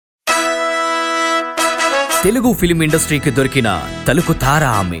Telugu film ఇండస్ట్రీకి దొరికిన తలుకు తార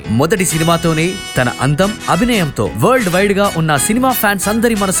ఆమె. మొదటి సినిమాతోనే తన అందం, అభినయంతో వరల్డ్ వైడ్ గా ఉన్న సినిమా ఫ్యాన్స్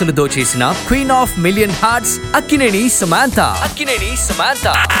అందరి మనసులు దోచేసిన queen of million hearts Akkineni Samantha.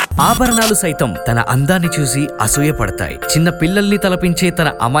 ఆభరణాలు సైతం తన అందాన్ని చూసి అసూయపడతాయి. చిన్న పిల్లల్ని తలపించే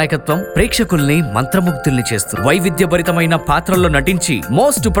తన అమాయకత్వం ప్రేక్షకుల్ని మంత్రముగ్ధుల్ని చేస్తుంది. వైవిధ్యభరితమైన పాత్రల్లో నటించి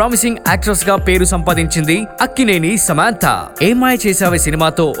మోస్ట్ ప్రామిసింగ్ యాక్ట్రెస్ గా పేరు సంపాదించింది అక్కినేని సమాంత. ఏ మాయ చేసావే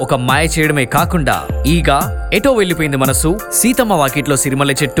సినిమాతో ఒక మాయ చేయడమే కాకుండా ఈగా ఎటో వెళ్లిపోయింది మనసు, సీతమ్మ వాకిట్లో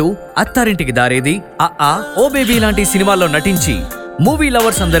సిరిమల్లె చెట్టు, అత్తారింటికి దారేది, ఓ బేబీ లాంటి సినిమాల్లో నటించి మూవీ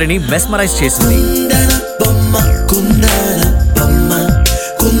లవర్స్ అందరినీ మెస్మరైజ్ చేసింది.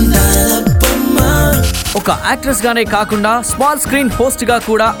 ఒక యాక్ట్రెస్ గానే కాకుండా స్మాల్ స్క్రీన్ హోస్ట్ గా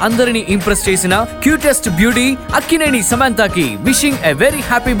కూడా అందరినీ ఇంప్రెస్ చేసిన క్యూటెస్ట్ బ్యూటీ అక్కినేని సమాంతకి wishing a very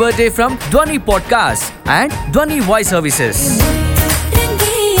happy birthday from Dhwani podcast and Dhwani voice services.